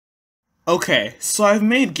Okay, so I've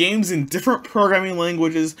made games in different programming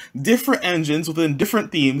languages, different engines within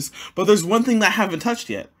different themes, but there's one thing that I haven't touched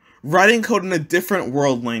yet. Writing code in a different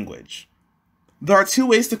world language. There are two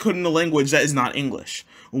ways to code in a language that is not English.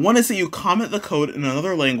 One is that you comment the code in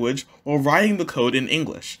another language while writing the code in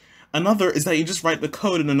English. Another is that you just write the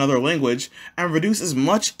code in another language and reduce as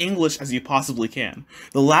much English as you possibly can.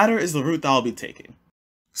 The latter is the route that I'll be taking.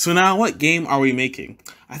 So now, what game are we making?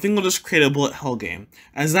 I think we'll just create a bullet hell game,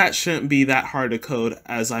 as that shouldn't be that hard to code,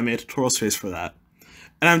 as I made a tutorial space for that.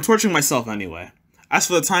 And I'm torturing myself anyway. As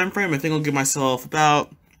for the time frame, I think I'll give myself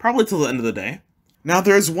about, probably till the end of the day. Now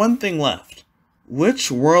there's one thing left. Which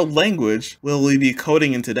world language will we be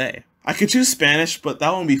coding in today? I could choose Spanish, but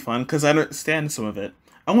that won't be fun, because I understand some of it.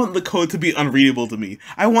 I want the code to be unreadable to me.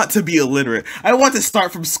 I want to be illiterate. I want to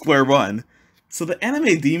start from square one. So the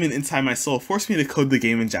anime demon inside my soul forced me to code the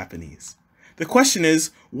game in Japanese. The question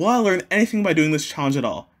is, will I learn anything by doing this challenge at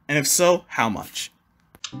all? And if so, how much?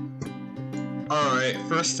 Alright,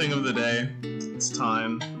 first thing of the day. It's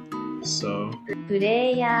time. So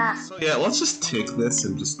yeah, let's just take this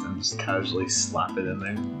and just casually slap it in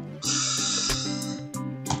there.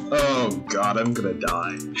 Oh god, I'm gonna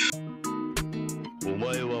die.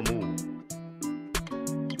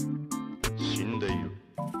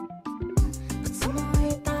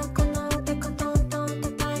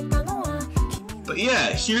 But yeah,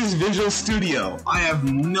 here's Visual Studio. I have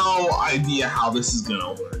no idea how this is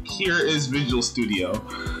gonna work. Here is Visual Studio.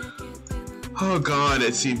 Oh god,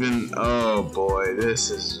 it's even, oh boy,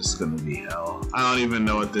 this is just gonna be hell. I don't even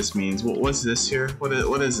know what this means. What's this here? What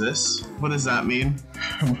is this? What does that mean?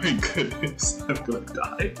 Oh my goodness, I'm gonna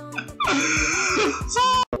die.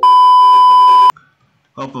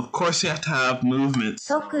 Oh, of course you have to have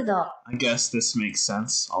movements. I guess this makes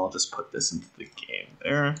sense. I'll just put this into the game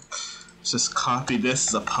there. Let's just copy this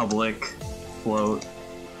as a public float.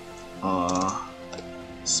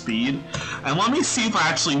 Speed. And let me see if I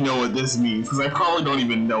actually know what this means, because I probably don't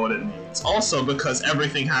even know what it means. Also, because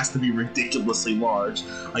everything has to be ridiculously large,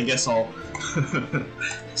 I guess I'll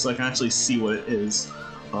so I can actually see what it is.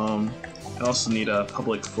 I also need a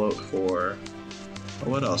public float for,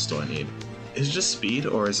 what else do I need? Is it just speed,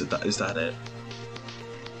 or is that it?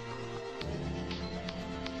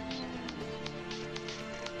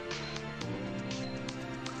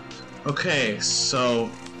 Okay, so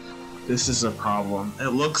this is a problem. It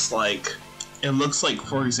looks like,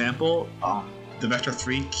 for example, the vector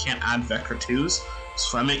 3 can't add vector 2s.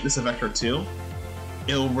 So if I make this a vector 2,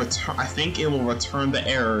 it will return. I think it will return the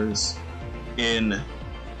errors in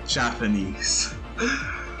Japanese.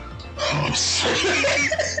 Oh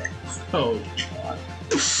shit! Oh god.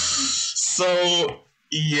 So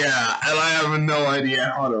yeah, and I have no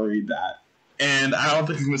idea how to read that. And I don't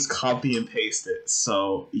think I can just copy and paste it.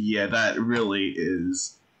 So yeah, that really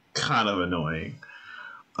is kind of annoying.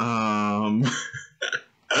 I'm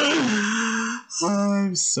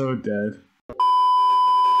so dead.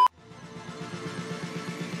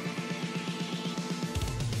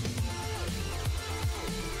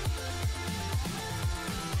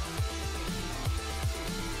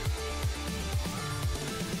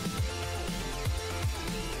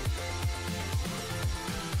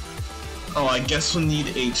 Oh, I guess we'll need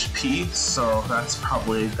HP, so that's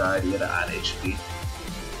probably a good idea to add HP.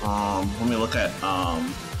 Let me look at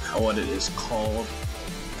what it is called.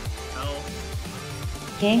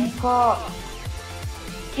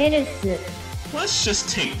 Let's just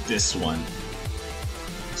take this one.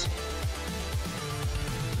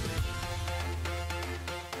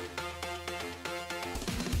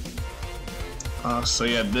 So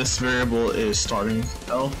yeah, this variable is starting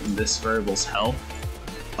health, and this variable's health.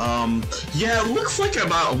 Yeah, it looks like I'm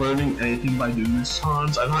not learning anything by doing this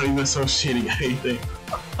challenge. I'm not even associating anything.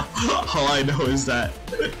 All I know is that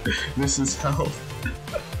this is health.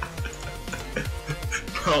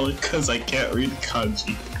 Probably because I can't read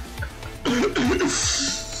kanji.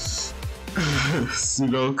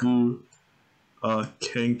 Sudoku,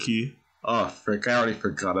 Kenki. Oh frick, I already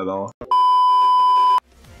forgot it all.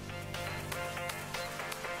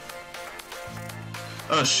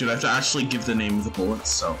 Oh shoot, I have to actually give the name of the bullet,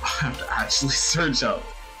 so I have to actually search out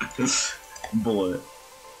this bullet.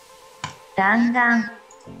 Dangan.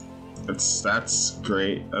 That's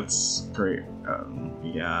great. That's great.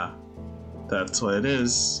 Yeah, that's what it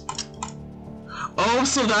is. Oh,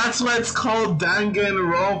 so that's why it's called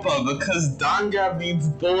Danganronpa, because Dangan means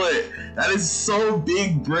bullet. That is so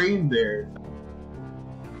big brain there.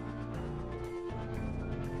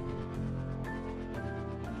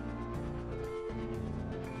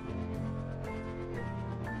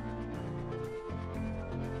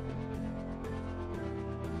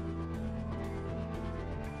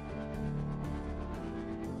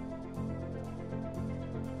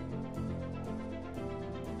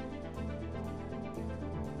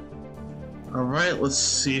 Alright, let's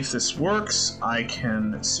see if this works. I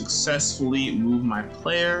can successfully move my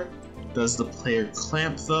player. Does the player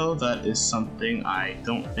clamp though? That is something I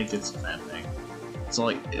don't think it's clamping. So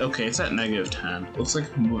like, okay, it's at -10. Looks like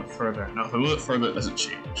if I move it further. No, if I move it further, it doesn't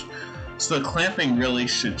change. So the clamping really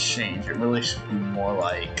should change. It really should be more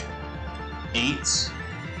like 8,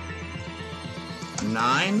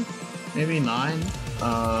 9, maybe 9.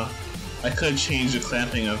 I could change the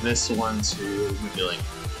clamping of this one to maybe like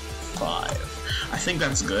 5. I think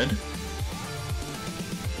that's good.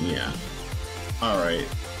 Yeah. Alright.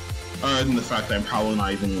 Other than the fact that I'm probably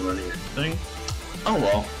not even learning anything. Oh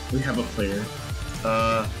well, we have a player.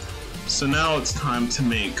 So now it's time to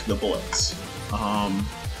make the bullets.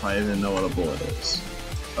 If I even know what a bullet is.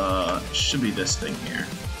 Should be this thing here.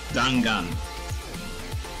 Dangan.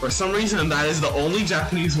 For some reason, that is the only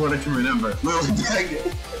Japanese word I can remember. Literally, dang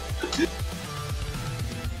it.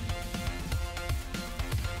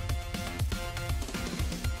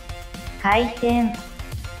 Kaiten.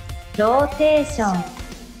 Rotation.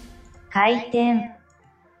 Kaiten.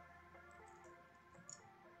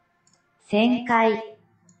 Senkai.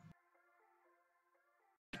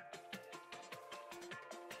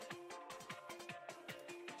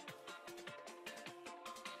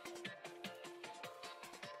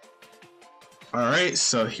 Alright,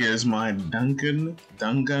 so here's my Dangan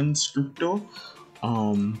scripto.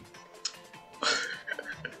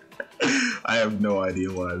 I have no idea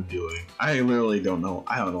what I'm doing. I literally don't know.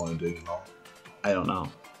 I don't know what I'm doing at all. I don't know.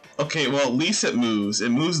 Okay, well at least it moves. It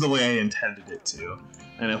moves the way I intended it to.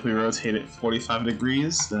 And if we rotate it 45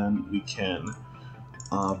 degrees, then we can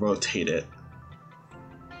rotate it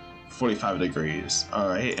 45 degrees.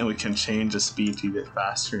 Alright, and we can change the speed to a bit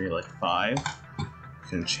faster, maybe like 5.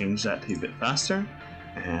 Can change that to a bit faster,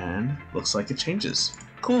 and looks like it changes.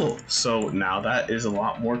 Cool. So now that is a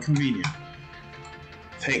lot more convenient.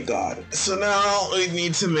 Thank God. So now we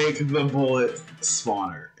need to make the bullet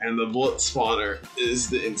spawner, and the bullet spawner is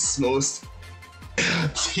the most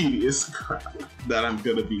tedious crap that I'm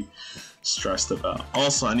gonna be stressed about.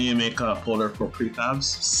 Also, I need to make a folder for prefabs,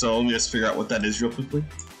 so let me just figure out what that is real quickly.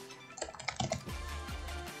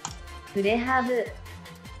 Prehab.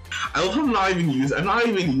 I love I'm not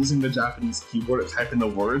even using the Japanese keyboard to type in the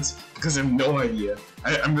words because I have no idea.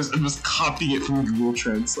 I'm just copying it from Google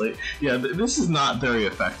Translate. Yeah, this is not very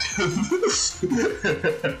effective.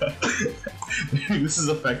 Maybe this is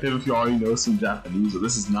effective if you already know some Japanese, but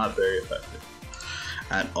this is not very effective.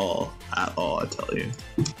 At all, I tell you.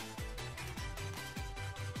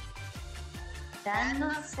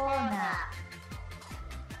 Nemophore.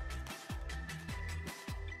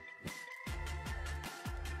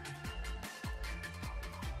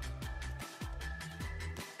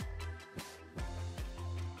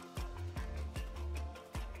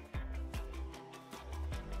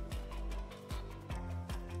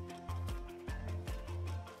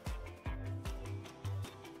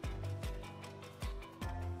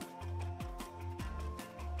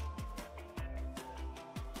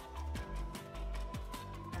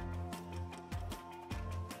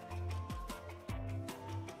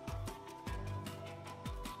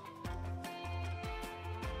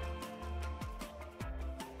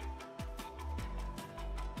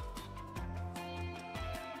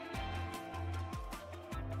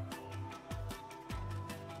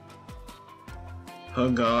 Oh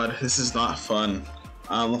god, this is not fun.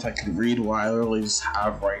 I don't know if I could read what I literally just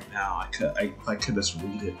have right now. I could just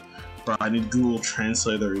read it. Bro, I need Google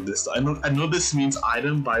Translate to read this. I know this means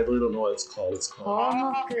item, but I really don't know what it's called. It's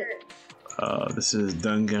called. This is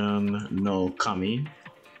Dangan no Kami.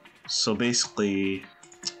 So basically,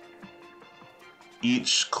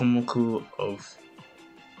 each komoku of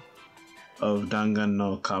Dangan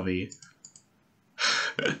no Kami,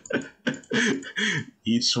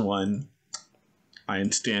 each one, I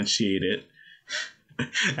instantiate it,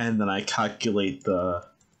 and then I calculate the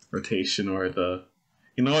rotation or the.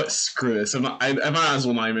 You know what? Screw this. I might as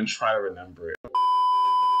well not even try to remember it.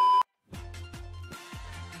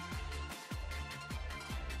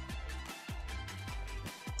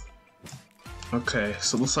 Okay,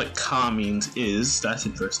 so it looks like ka means is. That's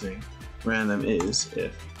interesting. Random is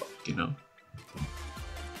if, you know.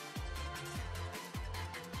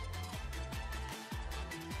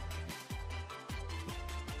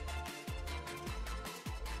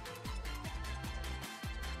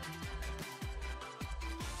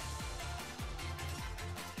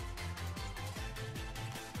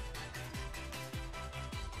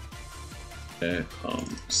 Okay,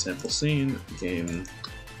 sample scene, game.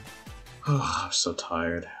 Oh, I'm so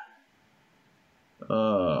tired.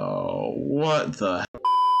 Oh, what the hell?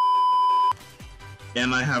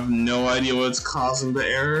 And I have no idea what's causing the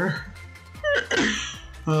error.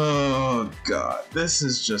 Oh god, this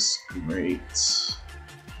is just great.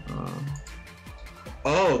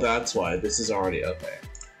 Oh, that's why this is already okay.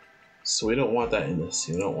 So we don't want that in the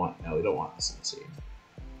scene. We don't want this in the scene.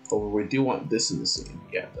 But we do want this in the scene.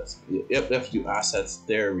 Yeah, yep, view assets.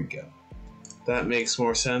 There we go. That makes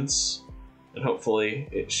more sense. And hopefully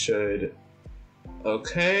it should.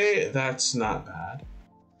 Okay, that's not bad.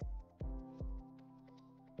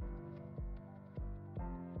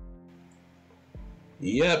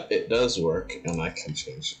 Yep, it does work, and I can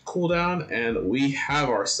change the cooldown, and we have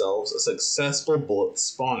ourselves a successful bullet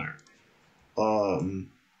spawner.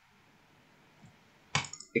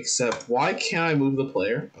 Except, why can't I move the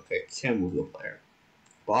player? Okay, can move the player.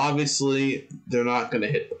 But obviously, they're not going to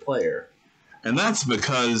hit the player. And that's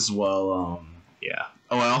because, well, yeah.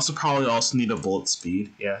 Oh, I also probably need a bullet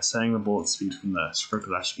speed. Yeah, setting the bullet speed from the script,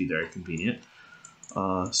 that should be very convenient.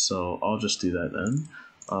 So I'll just do that then.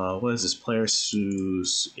 What is this? Player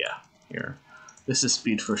Sue's? Yeah, here. This is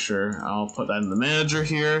speed for sure. I'll put that in the manager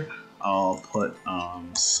here. I'll put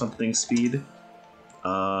something speed.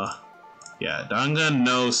 Yeah, Dangan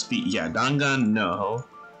no speed. Yeah, Dangan no.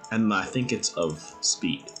 And I think it's of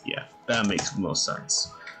speed. Yeah, that makes most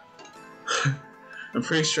sense. I'm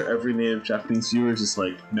pretty sure every native Japanese viewer is just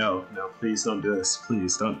like, no, please don't do this.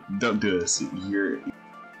 Please don't do this.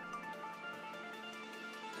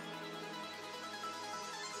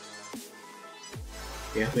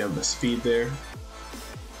 Yeah, we have the speed there.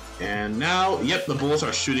 And now, yep, the bullets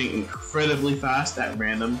are shooting incredibly fast at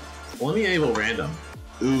random. Well, let me enable random.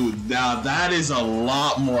 Ooh, now that is a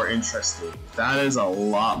lot more interesting. That is a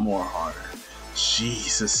lot more harder.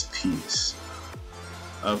 Jesus peace.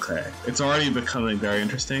 Okay, it's already becoming very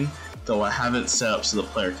interesting, though I haven't set up so the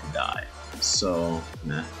player can die. So,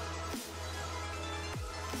 nah.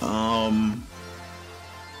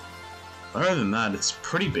 Other than that, it's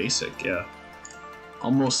pretty basic, yeah.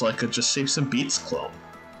 Almost like a Just Save Some Beats clone.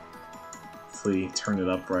 If we turn it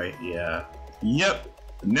up right, yeah. Yep.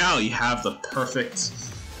 Now you have the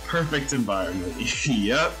perfect environment.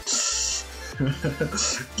 Yep.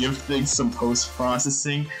 Give things some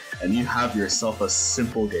post-processing, and you have yourself a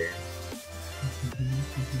simple game.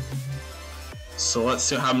 So let's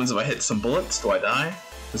see what happens if I hit some bullets. Do I die?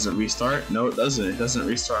 Does it restart? No, it doesn't. It doesn't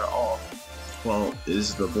restart at all. Well, are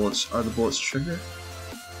the bullets triggered?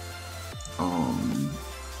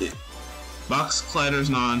 Box collider's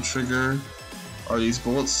not on trigger. Are these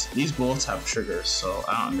bullets? These bullets have triggers, so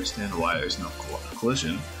I don't understand why there's no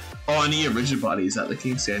collision. Oh, I need a rigid body. Is that the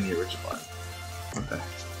case? Yeah, I need a rigid body. Okay.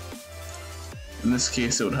 In this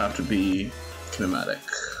case, it would have to be kinematic.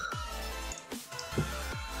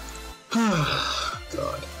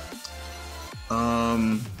 God.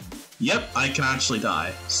 Yep, I can actually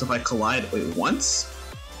die. So if I collide, wait, once?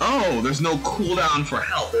 Oh, there's no cooldown for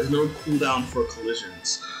health. There's no cooldown for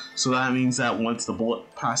collisions. So that means that once the bullet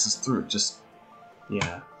passes through, just,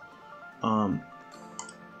 yeah.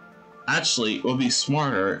 Actually, it would be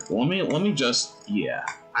smarter. Let me just, yeah.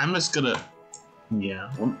 I'm just gonna,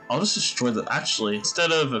 yeah. I'll just destroy the, actually,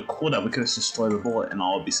 instead of a cooldown, we could just destroy the bullet and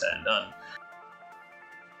all would be said and done.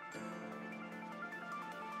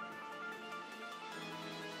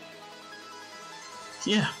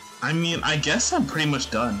 Yeah, I mean, I guess I'm pretty much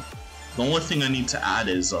done. The only thing I need to add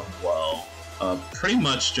is, well, pretty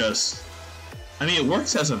much just, I mean, it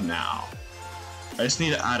works as of now. I just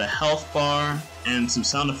need to add a health bar and some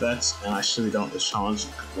sound effects, and I should be done with this challenge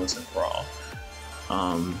once and for all.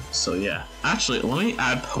 So yeah. Actually, let me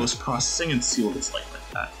add post-processing and see what it's like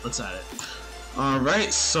that. Let's add it.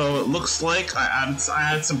 Alright, so it looks like I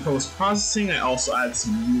added some post-processing. I also added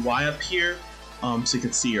some UI up here, so you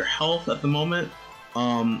can see your health at the moment.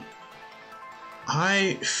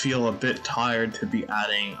 I feel a bit tired to be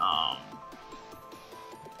adding,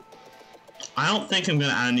 I don't think I'm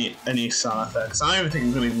gonna add any sound effects. I don't even think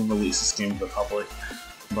I'm gonna even release this game to the public.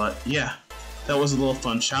 But yeah, that was a little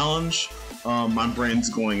fun challenge. My brain's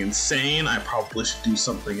going insane. I probably should do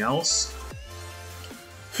something else.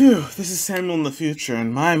 Phew, this is Samuel in the future,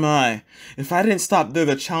 and my, if I didn't stop there,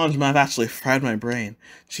 the challenge might have actually fried my brain.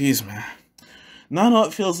 Jeez, man. Now I know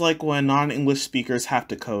it feels like when non-English speakers have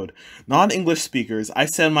to code. Non-English speakers, I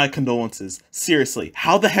send my condolences. Seriously,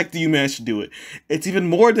 how the heck do you manage to do it? It's even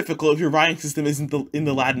more difficult if your writing system isn't in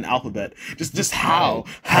the Latin alphabet. Just how?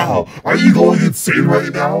 How? Are you going insane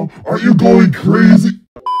right now? Are you going crazy?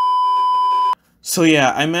 So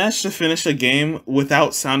yeah, I managed to finish a game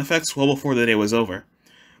without sound effects well before the day was over.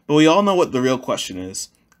 But we all know what the real question is.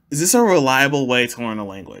 Is this a reliable way to learn a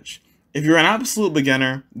language? If you're an absolute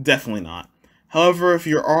beginner, definitely not. However, if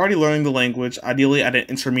you're already learning the language, ideally at an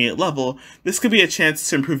intermediate level, this could be a chance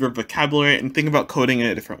to improve your vocabulary and think about coding in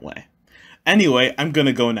a different way. Anyway, I'm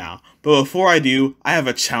gonna go now. But before I do, I have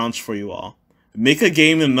a challenge for you all. Make a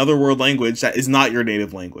game in another world language that is not your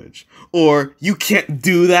native language. Or, you can't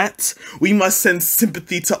do that? We must send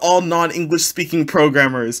sympathy to all non-English speaking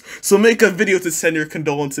programmers. So make a video to send your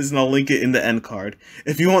condolences and I'll link it in the end card.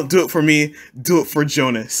 If you won't do it for me, do it for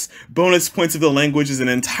Jonas. Bonus points if the language is an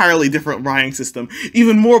entirely different writing system.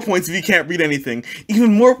 Even more points if you can't read anything.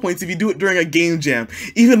 Even more points if you do it during a game jam.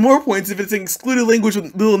 Even more points if it's an excluded language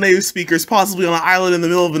with little native speakers, possibly on an island in the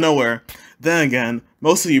middle of nowhere. Then again,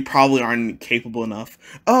 most of you probably aren't capable enough.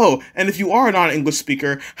 Oh, and if you are a non-English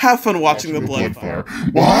speaker, have fun watching the Bloodfire.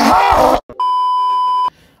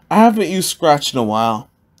 I haven't used Scratch in a while.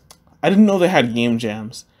 I didn't know they had game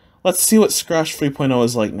jams. Let's see what Scratch 3.0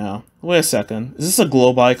 is like now. Wait a second, is this a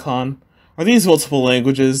globe icon? Are these multiple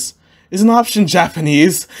languages? Is an option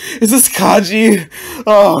Japanese? Is this kanji?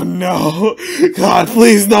 Oh no. God,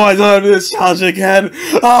 please no, I don't do this challenge again.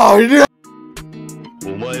 Oh no. お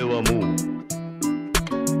前はもう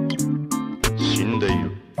死んでい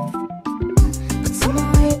る。